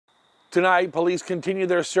Tonight, police continue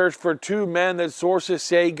their search for two men that sources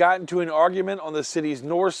say got into an argument on the city's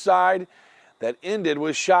north side that ended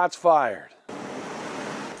with shots fired.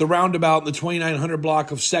 The roundabout in the 2900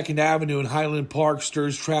 block of 2nd Avenue in Highland Park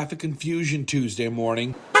stirs traffic confusion Tuesday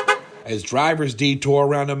morning as drivers detour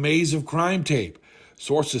around a maze of crime tape.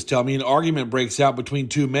 Sources tell me an argument breaks out between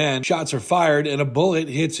two men. Shots are fired and a bullet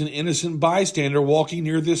hits an innocent bystander walking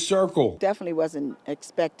near this circle. Definitely wasn't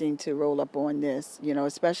expecting to roll up on this,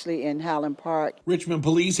 especially in Highland Park. Richmond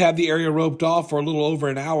police have the area roped off for a little over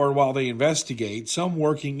an hour while they investigate. Some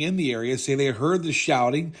working in the area say they heard the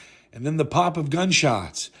shouting and then the pop of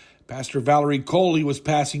gunshots. Pastor Valerie Coley was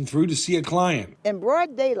passing through to see a client. In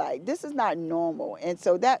broad daylight, this is not normal. And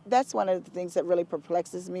so that's one of the things that really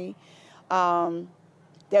perplexes me.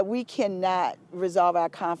 That we cannot resolve our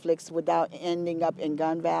conflicts without ending up in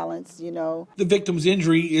gun violence, The victim's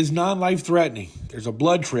injury is non-life-threatening. There's a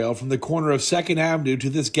blood trail from the corner of 2nd Avenue to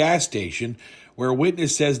this gas station, where a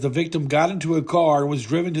witness says the victim got into a car and was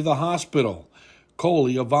driven to the hospital.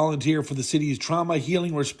 Coley, a volunteer for the city's Trauma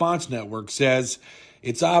Healing Response Network, says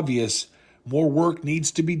it's obvious more work needs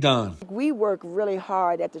to be done. We work really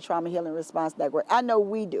hard at the Trauma Healing Response Network. I know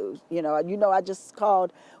we do. I just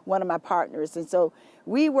called one of my partners. And so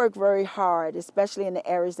we work very hard, especially in the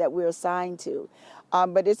areas that we're assigned to.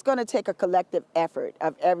 But it's going to take a collective effort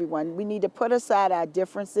of everyone. We need to put aside our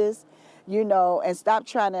differences, and stop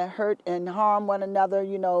trying to hurt and harm one another,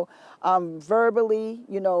 verbally,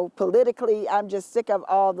 politically. I'm just sick of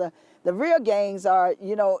all the real gangs are,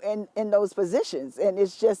 in those positions. And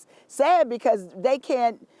it's just sad because they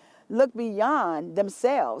can't look beyond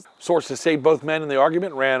themselves. Sources say both men in the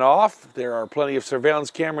argument ran off. There are plenty of surveillance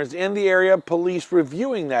cameras in the area. Police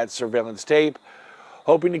reviewing that surveillance tape,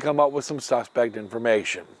 hoping to come up with some suspect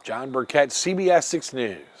information. Jon Burkett, CBS 6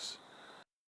 News.